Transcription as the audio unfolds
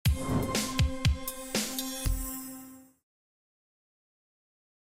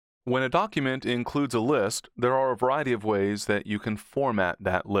When a document includes a list, there are a variety of ways that you can format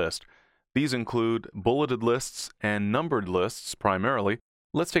that list. These include bulleted lists and numbered lists primarily.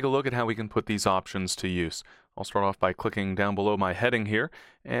 Let's take a look at how we can put these options to use. I'll start off by clicking down below my heading here,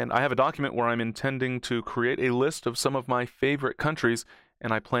 and I have a document where I'm intending to create a list of some of my favorite countries,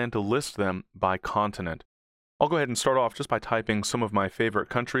 and I plan to list them by continent. I'll go ahead and start off just by typing some of my favorite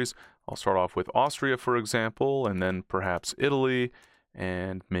countries. I'll start off with Austria, for example, and then perhaps Italy,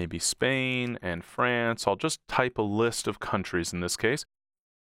 and maybe Spain and France. I'll just type a list of countries in this case.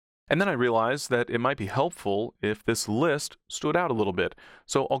 And then I realized that it might be helpful if this list stood out a little bit.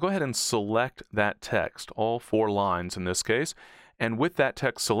 So I'll go ahead and select that text, all 4 lines in this case. And with that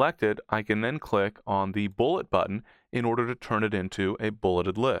text selected, I can then click on the bullet button in order to turn it into a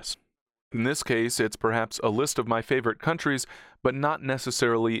bulleted list. In this case, it's perhaps a list of my favorite countries, but not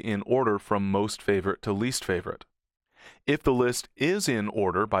necessarily in order from most favorite to least favorite. If the list is in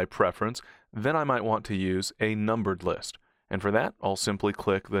order by preference, then I might want to use a numbered list. And for that, I'll simply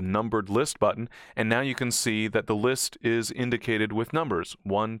click the numbered list button, and now you can see that the list is indicated with numbers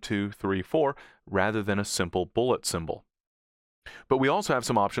 1, 2, 3, 4, rather than a simple bullet symbol. But we also have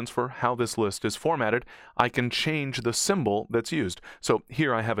some options for how this list is formatted. I can change the symbol that's used. So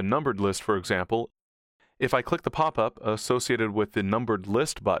here I have a numbered list, for example. If I click the pop-up associated with the numbered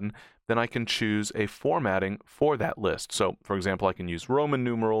list button, then I can choose a formatting for that list. So, for example, I can use Roman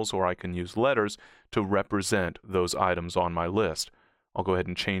numerals or I can use letters to represent those items on my list. I'll go ahead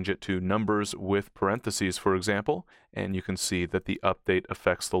and change it to numbers with parentheses, for example, and you can see that the update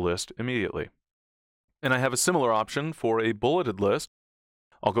affects the list immediately. And I have a similar option for a bulleted list.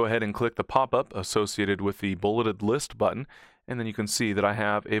 I'll go ahead and click the pop-up associated with the bulleted list button, and then you can see that I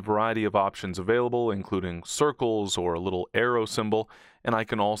have a variety of options available, including circles or a little arrow symbol, and I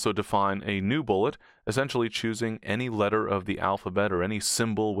can also define a new bullet, essentially choosing any letter of the alphabet or any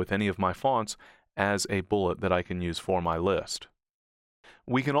symbol with any of my fonts as a bullet that I can use for my list.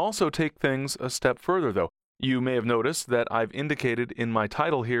 We can also take things a step further, though. You may have noticed that I've indicated in my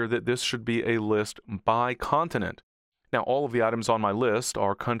title here that this should be a list by continent. Now, all of the items on my list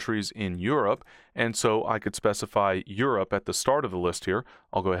are countries in Europe, and so I could specify Europe at the start of the list here.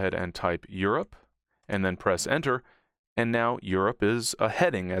 I'll go ahead and type Europe, and then press Enter, and now Europe is a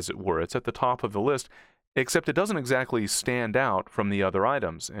heading, as it were. It's at the top of the list, except it doesn't exactly stand out from the other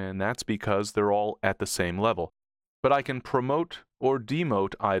items, and that's because they're all at the same level. But I can promote or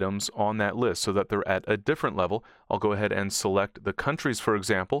demote items on that list so that they're at a different level. I'll go ahead and select the countries, for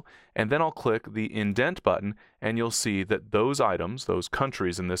example, and then I'll click the indent button, and you'll see that those items, those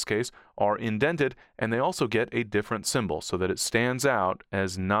countries in this case, are indented, and they also get a different symbol so that it stands out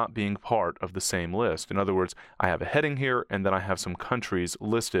as not being part of the same list. In other words, I have a heading here, and then I have some countries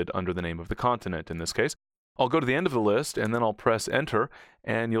listed under the name of the continent in this case. I'll go to the end of the list, and then I'll press Enter,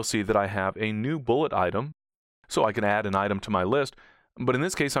 and you'll see that I have a new bullet item. So I can add an item to my list, but in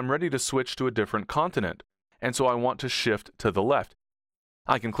this case I'm ready to switch to a different continent, and so I want to shift to the left.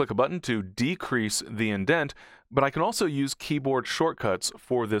 I can click a button to decrease the indent, but I can also use keyboard shortcuts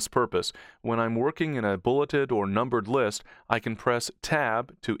for this purpose. When I'm working in a bulleted or numbered list, I can press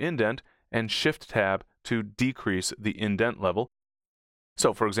Tab to indent and Shift Tab to decrease the indent level.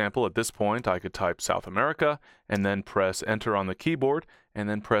 So for example, at this point I could type South America and then press Enter on the keyboard and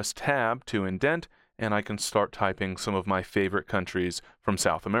then press Tab to indent, and I can start typing some of my favorite countries from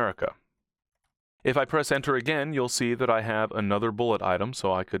South America. If I press Enter again, you'll see that I have another bullet item,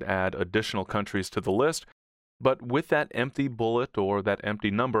 so I could add additional countries to the list, but with that empty bullet or that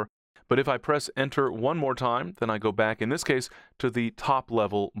empty number. But if I press Enter one more time, then I go back, in this case, to the top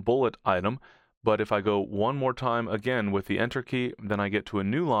level bullet item. But if I go one more time again with the Enter key, then I get to a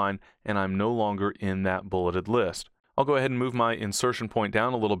new line, and I'm no longer in that bulleted list. I'll go ahead and move my insertion point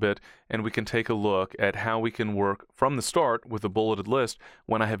down a little bit, and we can take a look at how we can work from the start with a bulleted list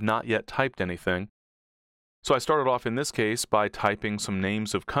when I have not yet typed anything. So I started off in this case by typing some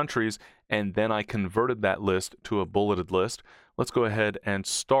names of countries, and then I converted that list to a bulleted list. Let's go ahead and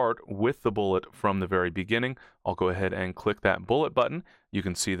start with the bullet from the very beginning. I'll go ahead and click that bullet button. You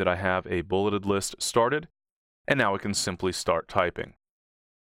can see that I have a bulleted list started, and now I can simply start typing.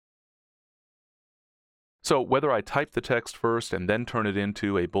 So whether I type the text first and then turn it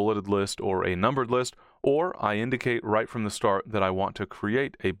into a bulleted list or a numbered list, or I indicate right from the start that I want to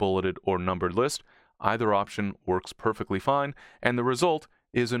create a bulleted or numbered list, either option works perfectly fine, and the result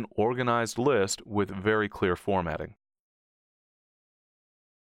is an organized list with very clear formatting.